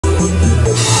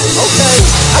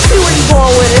you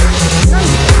going with it?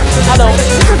 I don't. You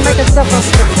just making stuff up.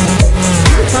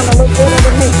 You're trying to look better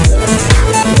than me.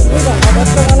 We don't know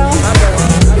what's going on. I don't.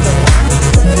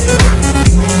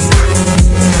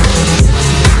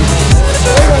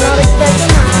 We were not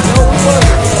expecting that. No, we weren't.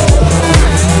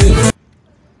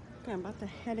 Okay, I'm about to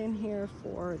head in here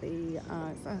for the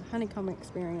it's a Honeycomb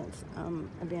Experience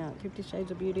event, 50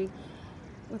 Shades of Beauty.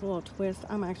 With a little twist,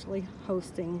 I'm actually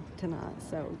hosting tonight,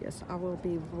 so yes, I will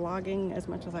be vlogging as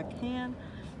much as I can,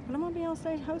 but I'm gonna be on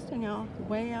stage hosting, y'all,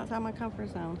 way outside my comfort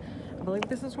zone. I believe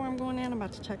this is where I'm going in. I'm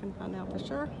about to check and find out for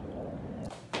sure.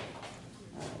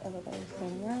 Everybody's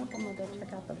setting up. I'm gonna go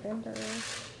check out the vendors.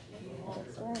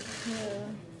 It's right here.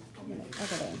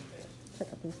 Okay, then check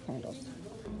out these candles.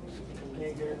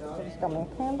 So just got me a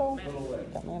candle,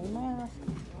 got me a mask.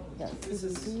 We got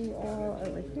CBD oil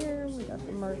over here. We got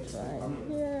the merch right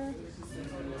here.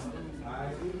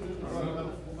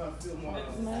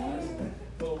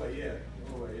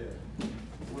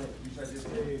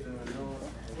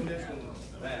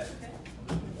 Mask.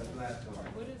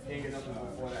 Can't get nothing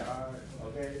before that hard.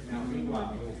 Okay? Now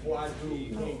meanwhile, before I do,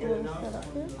 you can't get enough.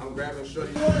 I'm grabbing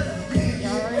shorty. Y'all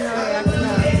already know that.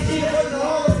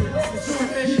 It's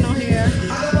professional here.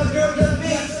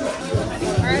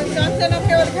 Alright, so I'm sitting up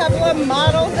here with a couple of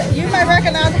models. You may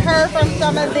recognize her from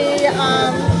some of the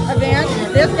events.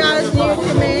 This guy is new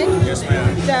to me. Yes,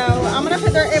 ma'am. So I'm going to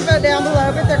put their info down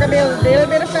below, but they're going to be a little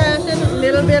bit of fashion, a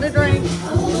little bit of drink,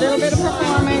 a little bit of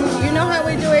performing. You know how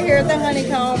we do it here at the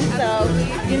Honeycomb, so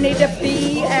you need to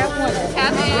be at one.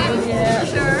 Tap in, yeah. for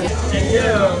sure.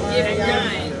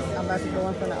 I'm about to go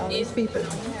in front of all these people.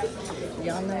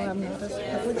 Y'all know I'm not a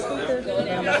public speaker, but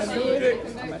I'm about to do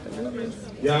it. I'm about to do this.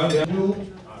 Yeah.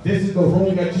 This is the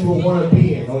room that you will want to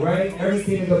be in, all right?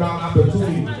 Everything is about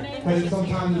opportunity, because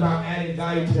sometimes it's about adding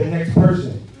value to the next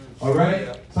person, all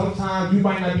right? Sometimes you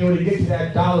might not be able to get to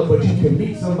that dollar, but you can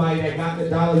meet somebody that got the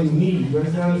dollar you need. You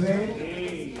understand what I'm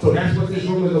saying? So that's what this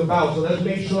room is about. So let's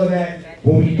make sure that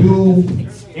when we do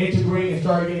integrate and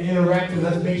start getting interactive,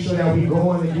 let's make sure that we go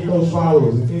on and get those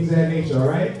followers and things of that nature, all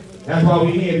right? That's why we're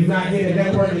here. If you're not here to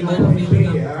network, there's no point in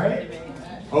being here, all right?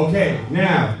 Okay,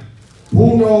 now,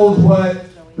 who knows what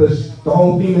the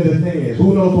whole theme of the thing is?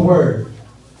 Who knows the word?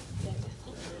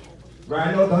 Right,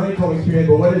 I know the Honeycomb Experience,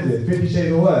 but what is it? 50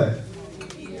 Shades of what?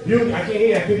 Beauty. I can't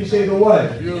hear that. 50 Shades of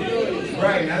what? Beauty.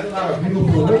 Right, that's a lot of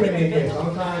beautiful women in here, so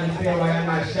I'm trying to understand why I'm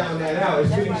not shouting that out.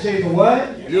 It's 50 Shades of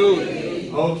what?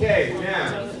 Beauty. Okay,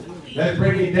 now, let's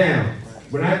break it down.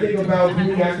 When I think about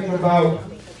beauty, I think about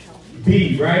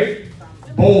B, right?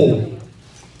 Bold.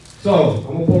 So, I'm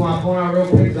going to pull my phone out real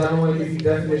quick because I don't want to get these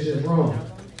definitions wrong.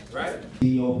 Right?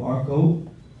 CEO of Arco.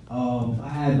 I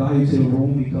add value to the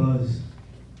room because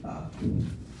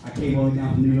I came all the way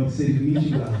down from New York City to meet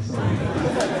you guys. So, you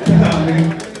know what I mean?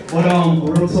 But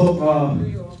real talk, do me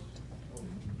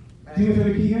a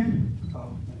favor, key again?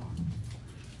 Oh,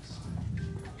 sorry.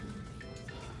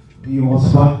 You on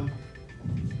spot?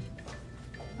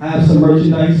 I have some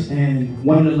merchandise, and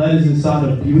one of the letters inside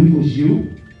of beauty was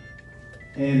you.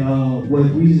 And what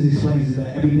Reasons explains is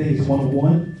that everything is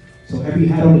one-on-one. So every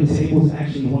hat on the table is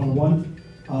actually one-on-one.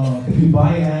 If you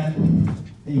buy a hat and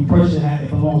you purchase a hat, it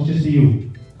belongs just to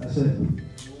you. That's it.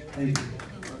 Thank you.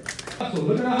 Hustle,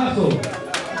 look at the hustle.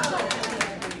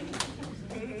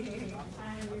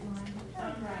 Hi everyone,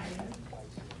 I'm Ryan.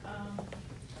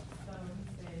 So he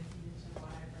said he mentioned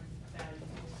why I bring value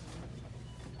to this.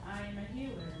 I am a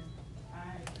healer. I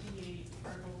create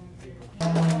herbal and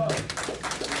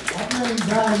I bring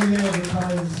value here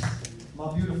because my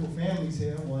beautiful family's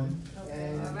here, one,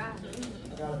 and I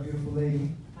got a beautiful lady,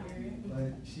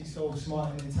 but she's so smart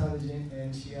and intelligent,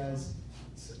 and she has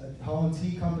her own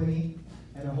tea company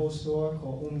and a whole store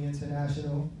called Umi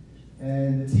International,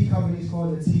 and the tea company is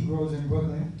called The Tea Grows in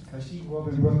Brooklyn, because she grew up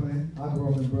in Brooklyn, I grew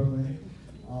up in Brooklyn,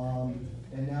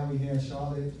 and now we're here in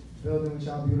Charlotte, building with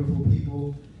y'all beautiful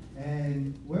people,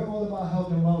 and we're all about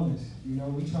health and wellness. You know,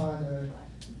 we trying to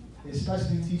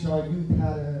especially teach our youth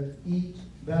how to eat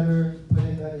better, put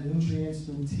in better nutrients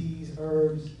through teas,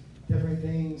 herbs, different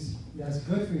things that's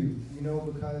good for you, you know,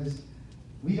 because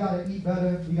we gotta eat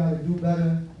better, we gotta do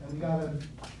better, and we gotta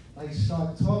like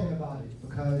start talking about it,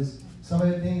 because some of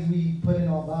the things we put in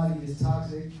our body is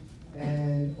toxic,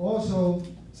 and also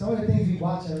some of the things we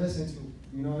watch and listen to,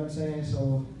 you know what I'm saying?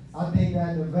 So I think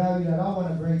that the value that I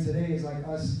wanna bring today is like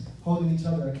us holding each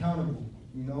other accountable,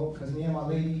 you know, because me and my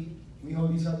lady, we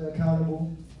hold each other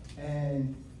accountable,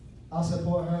 and I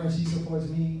support her and she supports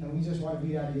me, and we just want to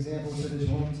be that example to this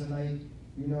room tonight,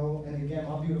 you know. And again,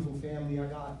 my beautiful family, I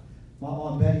got my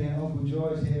Aunt Betty and Uncle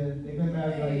George here. They've been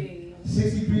married like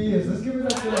 63 years. Let's give it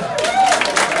up for them.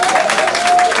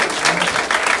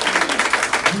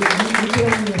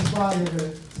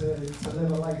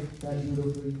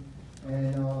 beautifully.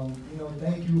 And, you know,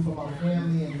 thank you for my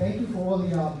family, and thank you for all of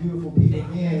y'all beautiful people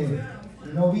being here.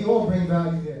 You know, we all bring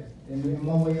value here in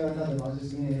one way or another by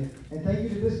just being here. And thank you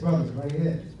to this brother right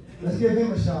here. Let's give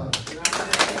him a shout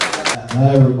out. How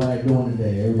everybody doing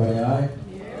today? Everybody all right?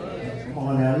 Yeah. Come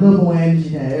on now, a little more energy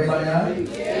now. Everybody all right?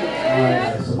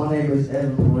 Yeah. All right, so my name is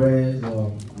Edelman Perez.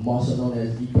 I'm also known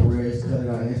as E. Perez, cut it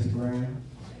on Instagram.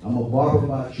 I'm a barber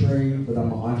by trade, but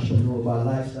I'm an entrepreneur by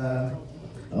lifestyle.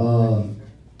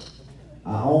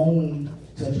 I own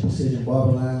Touch Precision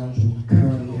Barber Lounge. We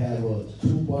currently have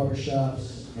 2 barber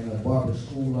shops and a barber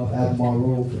school off Albemarle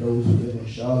Road for those who live in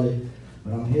Charlotte.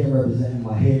 But I'm here representing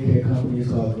my hair care company. It's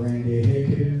called Granddad Hair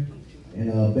Care.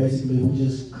 And basically we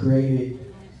just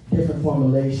created different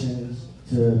formulations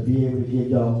to be able to give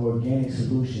y'all organic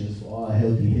solutions for all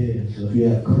healthy hair. So if you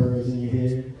have curls in your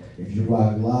hair, if you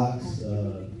rock locks,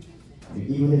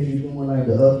 even if you're doing like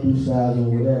the updo styles or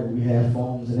whatever, we have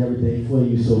foams and everything for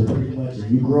you. So pretty much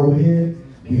if you grow hair,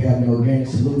 you have an organic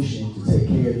solution to take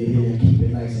care of your hair and keep it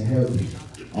nice and healthy.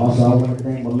 Also, I want to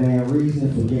thank my man Reason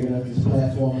for giving us this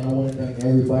platform, and I want to thank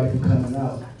everybody for coming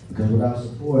out, because without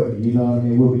support, you know what I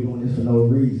mean, we'll be doing this for no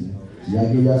reason. So y'all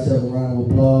give yourself a round of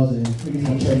applause, and please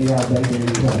come check me out back there in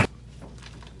the club.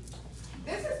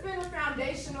 This has been a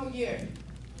foundational year.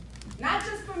 Not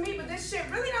just for me, but this shit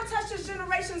really don't touch this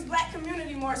generation's black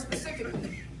community more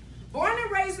specifically. Born and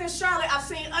raised in Charlotte, I've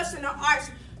seen us in the arts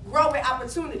grow with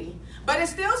opportunity. But it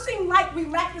still seemed like we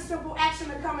lacked the simple action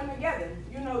of coming together,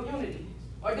 you know, unity.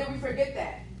 Or did we forget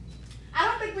that? I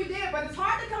don't think we did, but it's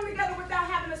hard to come together without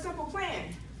having a simple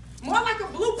plan. More like a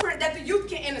blueprint that the youth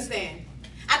can understand.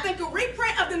 I think a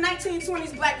reprint of the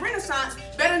 1920s Black Renaissance,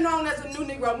 better known as the New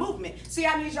Negro Movement. See,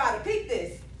 I need y'all to peep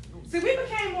this. See, we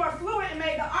became more fluent and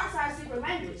made the arts our secret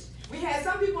language. We had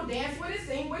some people dance with it,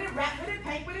 sing with it, rap with it,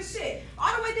 paint with it, shit.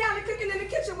 All the way down to cooking in the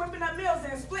kitchen, whipping up meals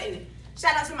and splitting it.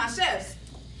 Shout out to my chefs.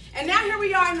 And now here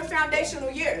we are in the foundational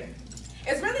year.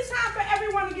 It's really time for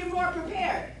everyone to get more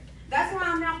prepared. That's why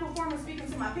I'm now performing speaking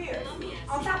to my peers.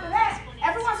 On top of that,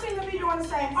 everyone seems to be doing the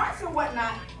same arts and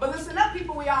whatnot, but listen up,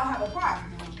 people, we all have a part.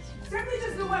 Simply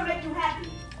just do what makes you happy.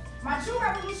 My true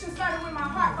revolution started with my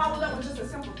heart, followed up with just a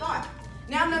simple thought.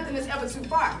 Now nothing is ever too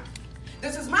far.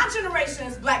 This is my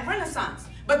generation's Black Renaissance.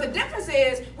 But the difference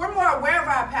is, we're more aware of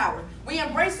our power. We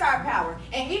embrace our power.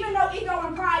 And even though ego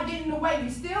and pride get in the way, we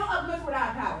still uplift with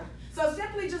our power. So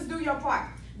simply just do your part.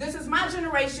 This is my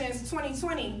generation's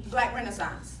 2020 Black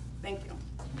Renaissance. Thank you.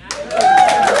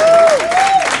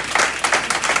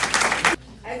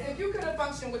 As if you could have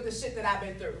functioned with the shit that I've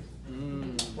been through.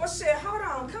 Well, shit, hold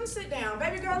on. Come sit down.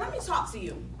 Baby girl, let me talk to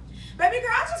you. Baby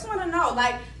girl, I just want to know,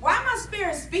 like, why my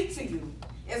spirit speak to you?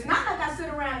 It's not like I sit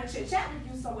around and chit-chat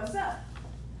with you, so what's up?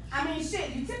 I mean,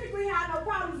 shit, you typically have no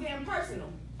problems getting personal.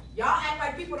 Y'all act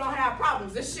like people don't have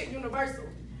problems. This shit universal.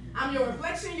 I'm your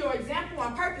reflection, your example,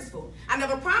 I'm purposeful. I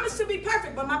never promised to be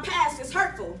perfect, but my past is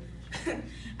hurtful.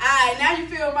 Alright, now you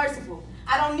feel merciful.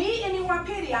 I don't need anyone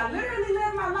pity. I literally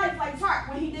live my life like Tark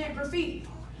when he did graffiti.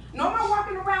 No more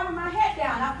walking around with my head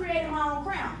down. I've created my own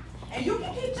crown. And you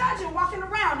can keep judging, walking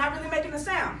around, not really making a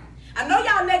sound. I know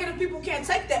y'all negative people can't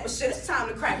take that, but shit, it's time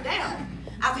to crack down.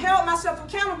 I've held myself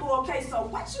accountable, okay, so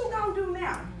what you gonna do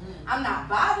now? I'm not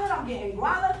bothered, I'm getting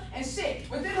guala, and shit,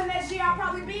 within the next year I'll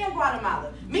probably be in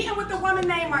Guatemala, meeting with a woman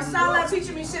named Marcella,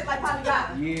 teaching me shit like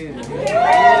Polygala.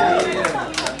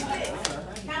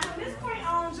 Now from this point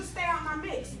on, just stay on my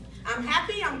mix. I'm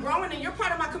happy, I'm growing, and you're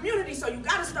part of my community, so you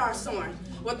gotta start soaring.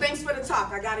 Well, thanks for the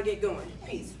talk, I gotta get going.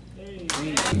 Peace.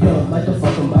 Yo, like the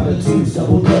fuck I'm about to choose,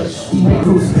 double dutch, eat my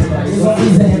cruise. It's all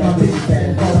easy and my bitch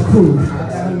bad, all the crew. I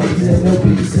gotta make it at no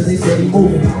beats, cause they say he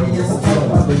moving. And yes, I'm talking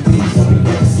about the beats, don't be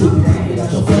getting stupid. You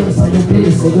got your feelings on your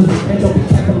business, nigga. And don't be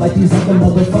capping like these other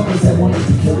motherfuckers that wanted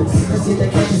to kill us. Let's get that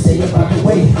cash and say about the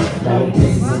way.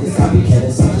 Nowadays, niggas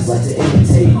copycats, I just like to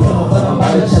imitate. But I'm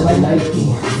about to chill like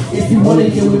Nike. If you wanna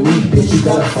get with me, bitch, you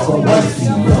gotta fuck on wifey.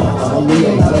 I'm a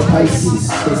Leo, not a Pisces.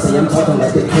 They say I'm talking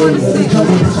like the king of the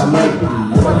jungle, bitch, I might be.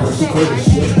 She crazy,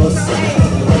 she a bustin'.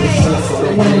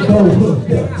 When they go,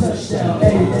 touchdown,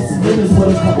 ayy, that's the winners with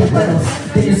a couple rounds.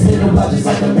 They just spin about just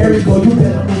like a merry-go, you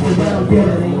better move around. Yeah,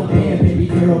 that ain't no band, baby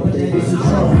girl, but that is a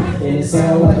drum. And it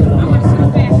sound like I've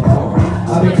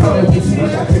been counting way too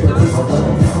much, I can't replace my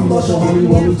phone. You lost your homie,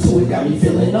 want me to, it got me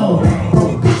feeling on.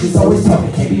 Broke bitches always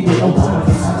talking, can't be with no bombs.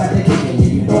 I got the cake and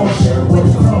yeah, you know I'm sharing with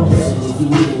the crumbs. And if you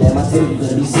eating at my table, you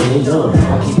gonna be saying young.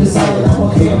 I keep it solid, I'm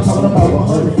okay, I'm talking about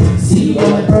 100. See, you go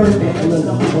like Birdman, I love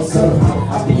number one son.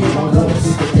 I be in my gunners,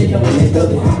 they know when they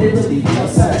dug it. They really be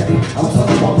outside. I'm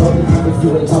talking about brothers, if you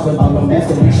ain't talking about no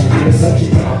master, can't be the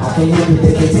subject. I can't help it,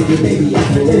 they can't take it, baby,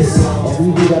 after this. Every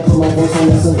week I put my voice on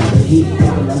that, so I can heat.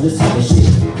 And I'm just talking shit,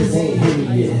 cause they ain't hear me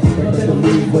yet. But they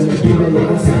believe when they do, then they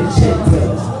gon' send a check, yo.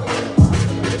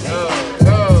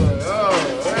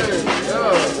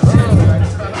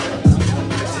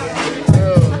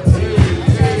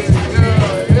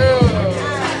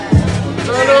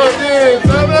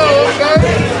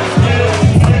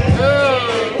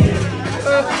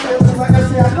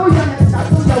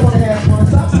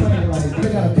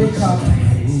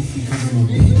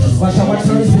 Watch how I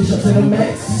turn this bitch up to the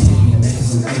max.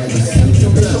 Yo,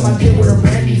 bitch on my dick with a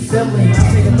brand new feeling. I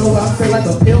take a throw, I feel like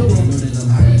a pilgrim.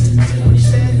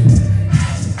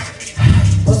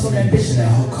 Bust on that bitch in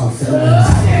that whole car feeling.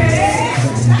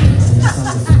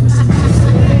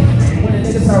 When the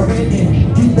niggas start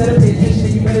ringing, you better pay attention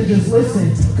and you better just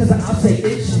listen. Cause the ops say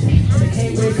itching, and they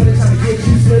can't wait for the time to get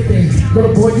you slipping.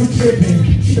 Little boy, you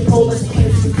tripping. She the pole, let's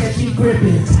clear, she can catch me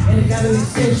gripping. And it got an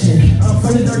extension. I'm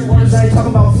from the dirty waters, I ain't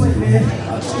talking about Flint, man.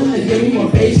 I'm trying to give me more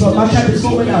bass, but my trap is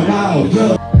going out loud,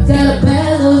 yo. Got a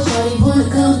bad little shorty wanna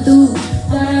come through.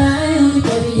 Got an eye on me,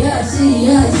 baby, yeah, I see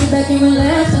ya. Sit back and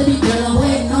relax, baby girl, I'm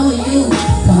waiting on you.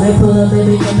 Come and pull up,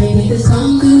 baby, come and get this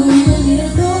come through. We gon' get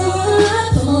it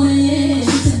going, come on in. She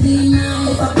said, D9,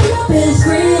 if I pull up and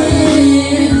scream,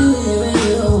 when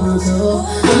you don't want to.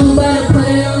 I'm about to put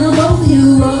it on the both of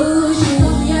you, oh. She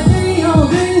told me I three on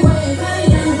three ways, I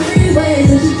ain't got no three ways.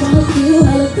 And she tryna feel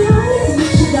hella good.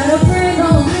 She got a friend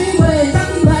on three ways,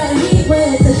 talking about a heat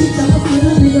ways. So she tryna feel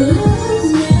a nigga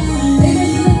loves me. They got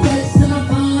some text to my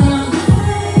phone, I'm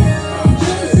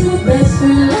tryna see what best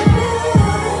friend like.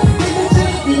 They got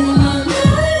tryna feel my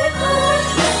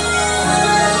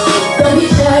don't be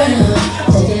shy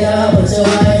now, take it out, put your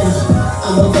right now.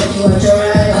 I'ma fuck you out your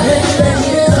right now. I let you back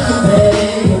here, talking,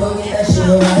 babe. You gon' get that shit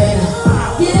right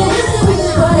now. Get it, listen, we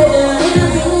can fight it out. And I'm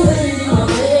feeling better in my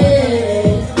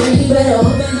bed. Girl, you better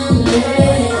open up the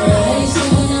leg. Ain't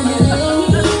seen on my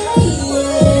leg.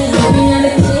 Baby, I'm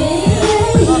the king.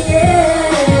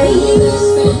 Yeah. You just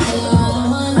spent it all on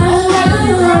my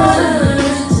run.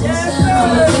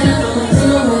 I'ma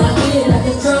tell when I get it like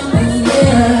a drum.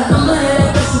 Yeah, I'ma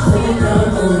have this for the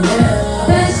drum. Yeah.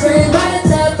 Best friend by the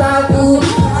top, I will.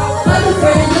 Other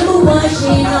friend number one,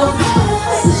 she know.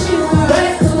 So she went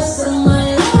back to her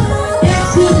somebody.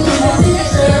 Excuse me, I think I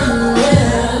should.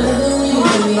 Yeah, let me when you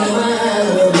give me my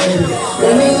little baby.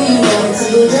 Let me when you want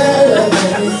to drive, little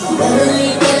baby. Let me when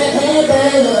you get a head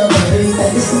back, little baby.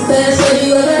 Like this is the best way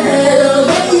you ever had, little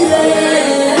baby.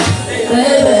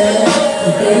 Baby,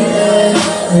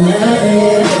 and now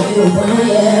you want,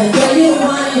 yeah, girl, you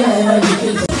want, yeah, you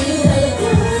can see how it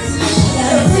goes. She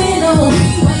got a friend on me,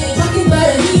 talking about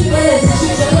a heat wave. She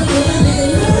tryna feel a nigga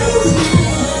lose me.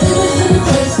 They was in the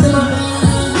text to my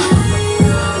phone.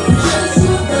 I'm tryna see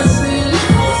what best friend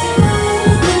likes.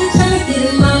 Baby, tryna get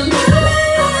in my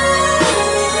mind.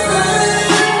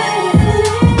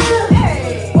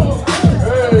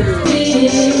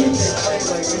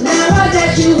 Now I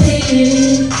got you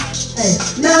in.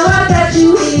 Now I got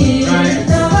you in.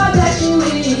 Now I got you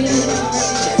in.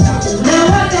 Now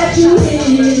I got you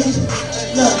in.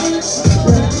 Look,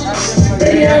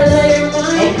 baby, I love your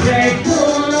mind. Okay. Go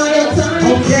on all your time.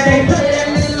 Okay. Put that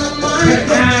in my mind.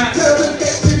 Girl, look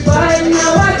at your body.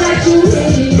 Now I got you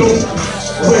in.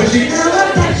 Where's she? Now I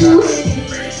got you in.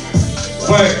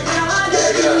 What? Now I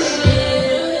got you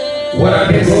in. What I've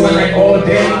been doing like all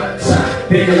day,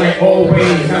 thinking like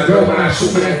always. Now girl, when I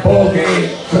shoot in that ball game,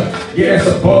 yeah, that's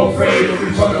a ball frame.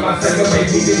 We talking about second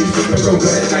base, then you sleeping real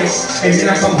good at night. And then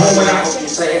I come home and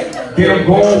then I'm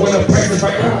going when the price is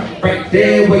right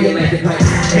there where you like it like.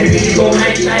 And then you go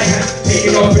night,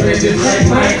 taking off feeling just like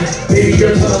mine. Baby,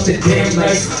 girl, turn up the damn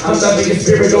lights. I'm loving your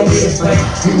spirit, don't be a fight.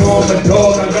 You know I'm a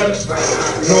dog, I love it.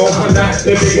 No, I'm not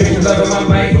the biggest, you loving my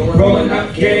mic. Rolling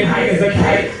up, getting high as a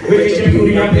kite. Look at your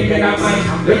beauty, I'm thinking I might.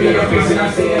 Look at your face and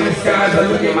I'm seeing the skies. I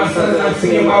look at my son and I'm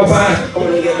seeing my wife.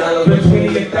 Only a dollar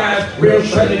between your thighs. Real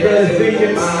treasure does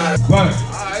thinking mine. What?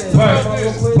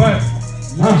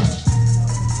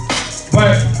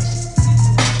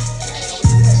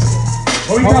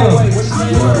 What we got?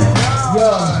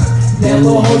 That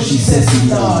little hoe, she sassy,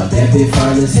 nah. That bitch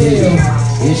fine as hell.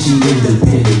 And she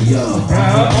independent,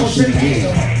 y'all. She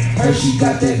can. Her, she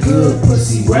got that good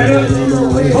pussy. Wetter than a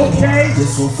whale. Okay.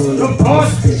 This one for The the boss.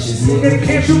 boss bitches. Nigga,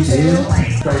 can't you tell?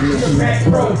 30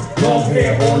 macro, long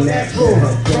hair on natural.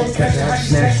 Don't catch a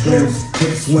snatch screws.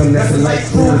 Quick swim, that's a light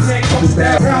cruise. Couple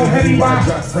bad brown heavy wide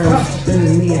drop frames.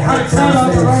 Then me and Hot hot time,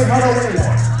 times.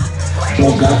 right,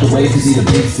 Won't got the way to see the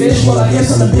big fish. Well, I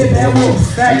guess I'm a big bad wolf.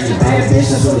 Fact, the bad bitch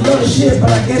that's really little shit,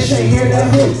 but I guess you ain't hear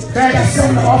that hook. Fact, got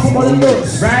something to offer more than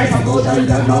looks. Right? If I go down, you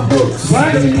got no books.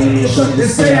 What?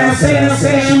 Just say down. She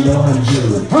know I'm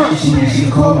Jew. She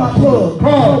call my plug.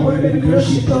 What a baby girl,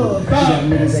 she thug. She got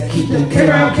niggas that keep them K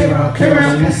around.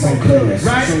 That's some cuz.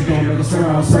 Right? So you gon' make us turn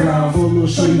around. For a little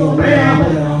show, you gon' lay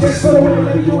down. Just for the women,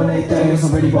 let me doing they things.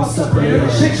 I'm ready bossed up, ready to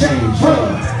shit change.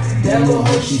 That little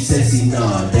hoe, she sexy,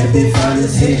 nah. That bitch fine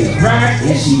as hell. Right?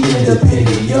 And she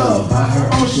independent, yo. By her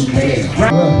own, she made.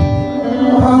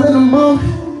 All in the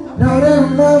morning, now that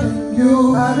I'm loving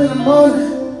you. Out in the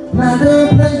morning, not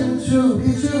done playing with you.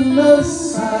 Get you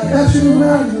nuts, I got you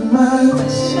out of your mind.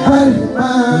 Out of your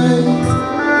mind.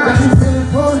 Got you feeling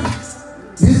for it.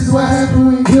 This is what happened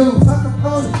when you fuck up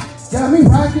on it. Got me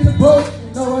rocking the boat, you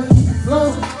know I keep it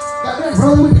flowing. Got that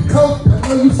rum with the coke, I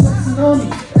know you sexing on me.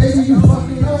 Baby, you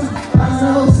fucking on me. I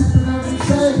know, sipping on you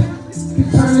say. You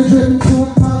turn the drip into a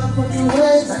motherfucking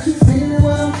wave. Got you feeling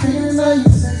what I'm feeling, now you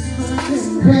sexy with a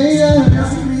thing. Yeah, got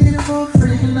me reading for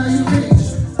freaking, now you rich.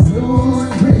 Ooh, you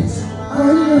rich. Oh,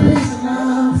 you rich, and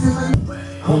now I'm feeling.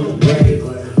 On the way,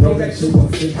 know that you a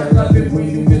freak. I love it when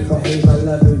you misbehave. I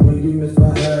love it when you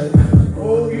misbehave.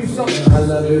 Oh, you so. I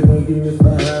love it when you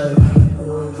misbehave.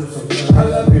 I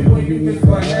love it when you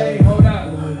misbehave. Hold up.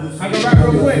 I can rap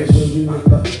real quick.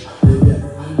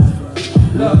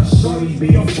 Look, shorty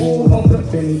be a fool on the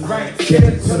penny, right? Get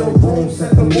her to the room,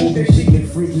 set the mood, and she get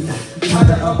freaky. Tied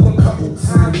her up a couple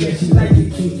times, yeah, she like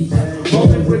it kinky.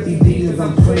 Rolling with these demons,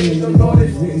 I'm praying the Lord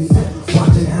is with me.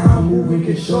 Watching how I'm moving,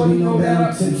 cause shorty know that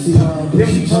I'm tipsy. Then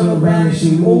she turn around and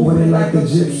she moving it like a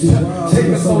gypsy. Take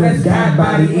her so that's God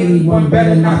body, anyone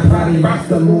better not body. Rocks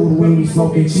the mood when we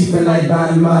smoking, cheapin' like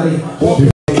body molly.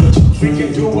 We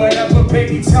can do whatever,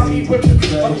 baby, tell me what you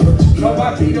want. Know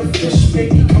I be the fish,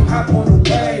 baby, come hop on the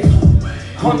wave.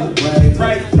 On the wave,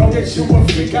 right, know that you a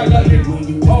freak, I love it when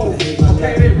you hold.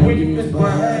 Okay, when you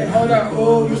misbehave, hold up,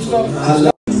 oh, you so. I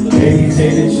love it. Baby,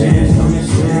 take the chance, come and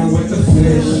swim with the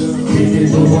fish. We can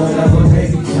do whatever,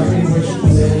 baby, tell me what you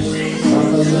wish. I'm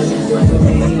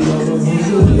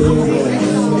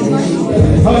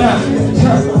hold up,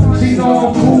 she know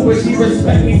I'm cool, but she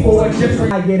respect me for a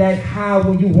different. I get that high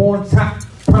when you on top.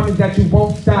 Promise that you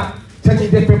won't stop.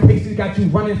 Touching different paces, got you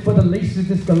running for the laces.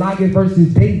 This Goliath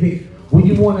versus David. When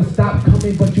you want to stop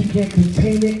coming, but you can't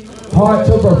contain it. Hard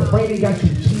to refrain it, got you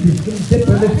cheating,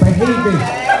 ridiculous behavior.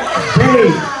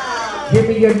 Babe, give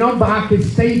me your number, I can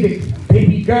save it.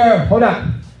 Baby girl, hold up.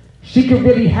 She can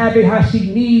really have it how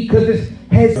she need, cause it's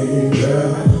head.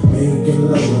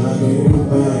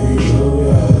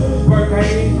 Work, I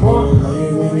ain't going.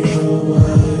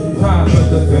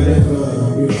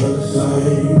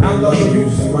 I love you.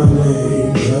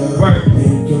 Work.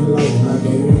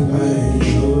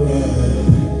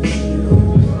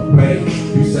 Wait,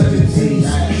 you such a tease.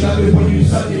 Love it when you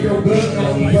suck it real good,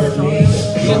 don't be your knees.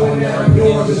 Knowing that I'm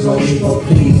yours is only for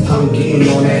peace. I'm getting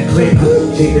on that click,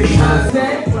 take the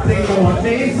concept. They want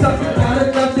me, something got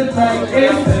enough to like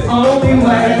it's the only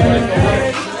way.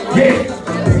 Yeah,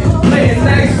 playing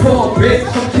nice for a bitch.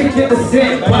 I'm kicking the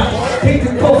set, watch. Hate the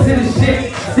coast of the shit.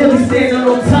 Still be standing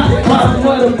on top. Bottom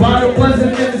of the bottom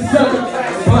wasn't in the cellar.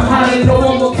 But how they know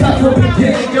I'm a cut from the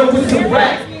beginning, yo, with some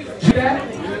rap.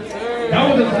 That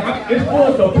was it's full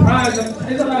of surprise.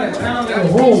 There's a lot of time in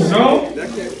the room, no? Be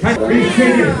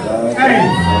singing. Hey,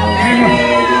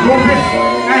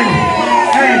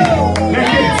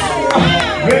 let's get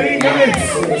ready, minutes.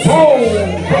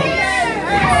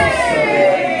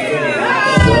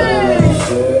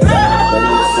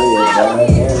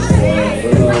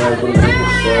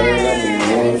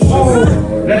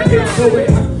 Let's get to it.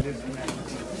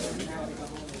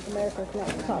 America's not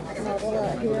top model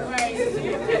right here.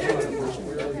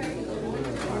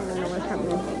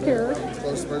 Here.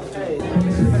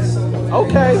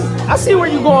 Okay, I see where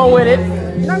you're going with it.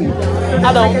 No, you don't.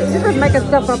 I don't. You're just making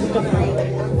stuff up.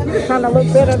 You're just trying to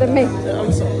look better than me.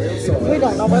 I'm sorry. We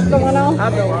don't know what's going on. I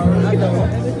don't.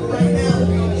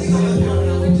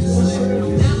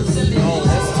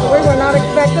 We were not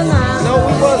expecting that. No,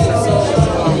 we wasn't.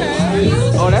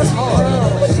 Oh, that's hard.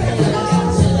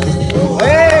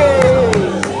 Hey!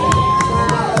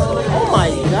 Oh my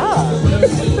God!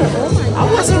 I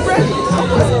wasn't ready.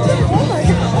 Oh my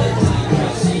God.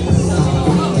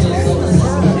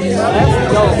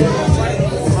 That's dope.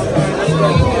 No,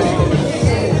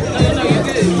 you're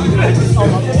good. Oh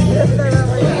my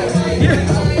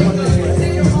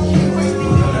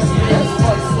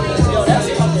God. That's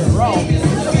fucking wrong.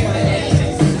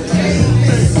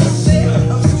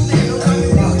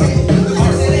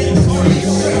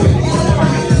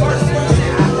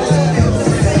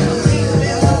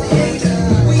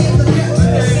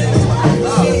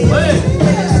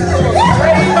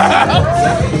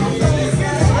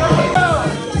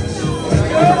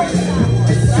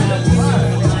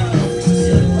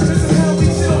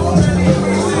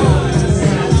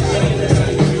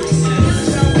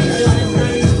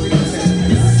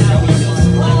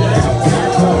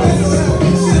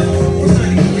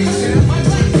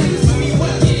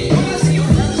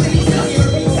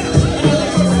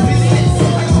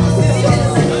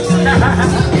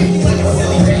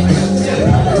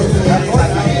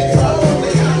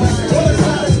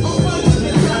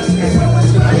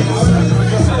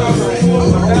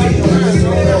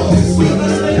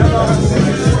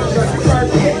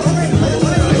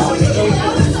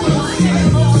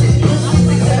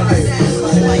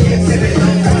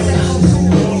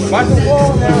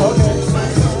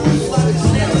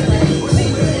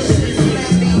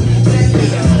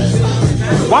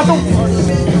 Watch him.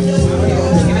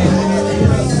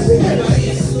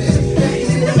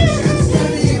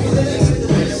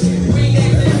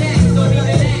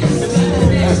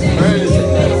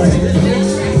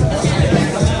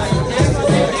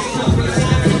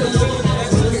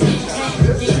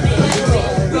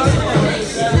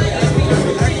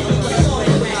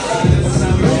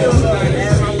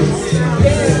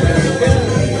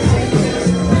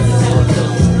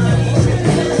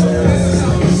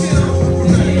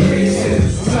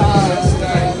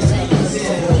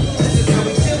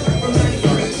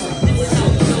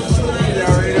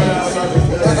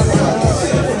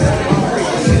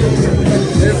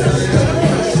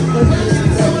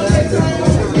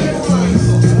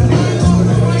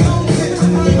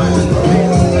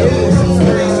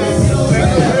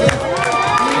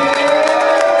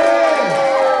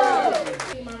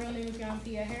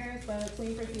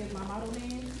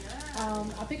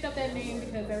 I picked up that name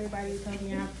because everybody tells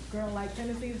me I have girl-like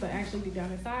tendencies, but actually deep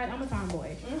down inside, I'm a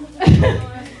tomboy.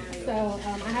 So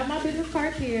I have my business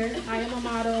cards here. I am a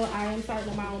model. I am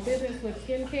starting my own business with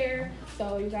skincare.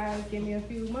 So you guys give me a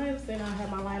few months and I'll have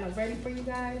my lineup ready for you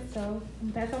guys. So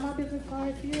that's on my business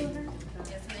card to you.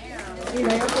 Yes, ma'am.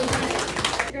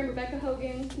 Instagram, Rebecca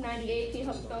Hogan 98. Can you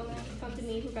help spell that? Come to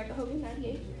me, Rebecca Hogan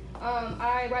 98.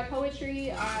 I write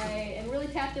poetry. I am really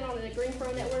tapped in on the Green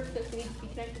Pro Network, so if you need to be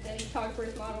connected to any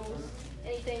photographers, models,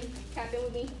 anything, tap in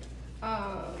with me.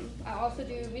 I also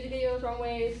do music videos,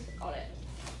 runways, all that.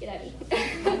 Get at me.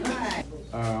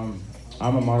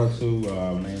 I'm a model too.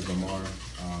 My name is Lamar.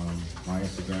 My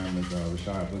Instagram is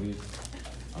Rashad Boogie.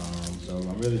 So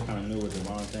I'm really kind of new with the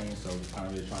modeling thing, so kind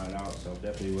of really trying it out. So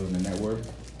definitely willing to network.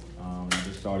 I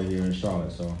just started here in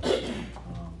Charlotte, so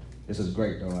this is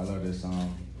great though. I love this.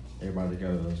 Everybody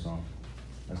together though, so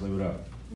let's live it up.